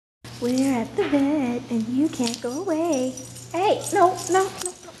We're at the vet and you can't go away. Hey, no.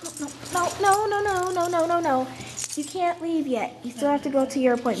 You can't leave yet. You still have to go to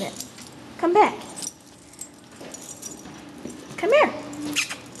your appointment. Come back. Come here.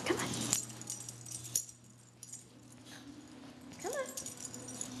 Come on. Come on.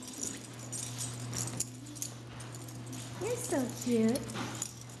 You're so cute.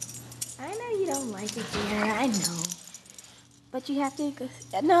 I know you don't like it here. I know. But you have to go.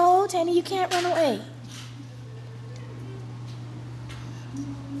 No, Tiny, you can't run away.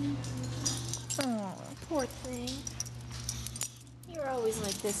 Oh, poor thing. You're always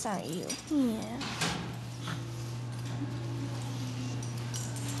like this, aren't you? Yeah.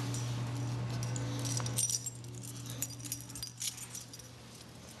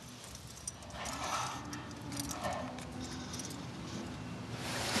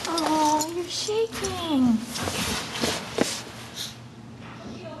 Oh, you're shaking.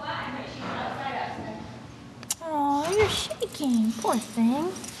 Oh, you're shaking. Poor thing.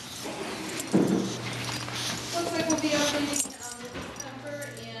 Looks like we'll be opening discomfort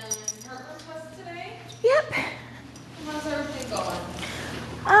and heartburn test today. Yep. How's everything going?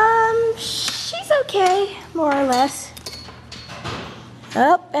 She's okay, more or less.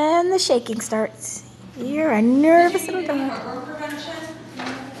 Oh, and the shaking starts. You're a nervous little Any dog. heartburn prevention?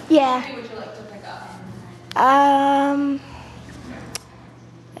 Yeah. How many would you like to pick up?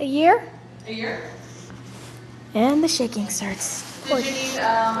 A year? A year? And the shaking starts. Did you need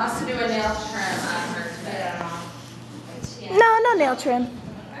us to do a nail trim on her today? No nail trim.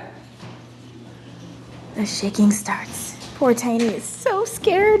 The shaking starts. Poor Tiny is so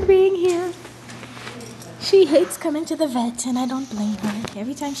scared being here. She hates coming to the vet, and I don't blame her.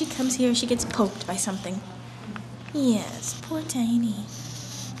 Every time she comes here, she gets poked by something. Yes, poor Tiny.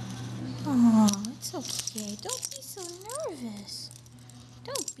 Oh, it's okay. Don't be so nervous.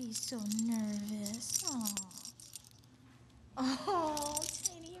 Don't be so nervous. Oh,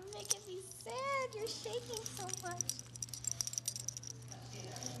 Tiny, you're making me sad. You're shaking so much.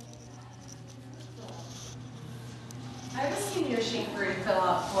 I have a senior sheet for you to fill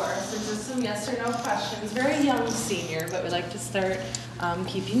out for us. It's just some yes or no questions. Very young senior, but we like to start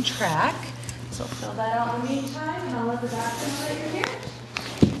keeping track. So fill that out in the meantime, and I'll let the doctor know that you're here.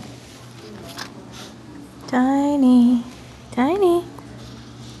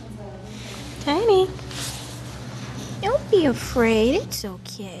 Tiny. Don't be afraid. It's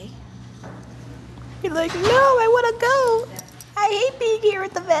okay. You're like, no, I want to go. I hate being here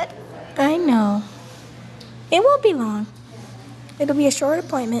at the vet. I know. It won't be long. It'll be a short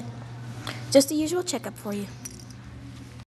appointment. Just the usual checkup for you.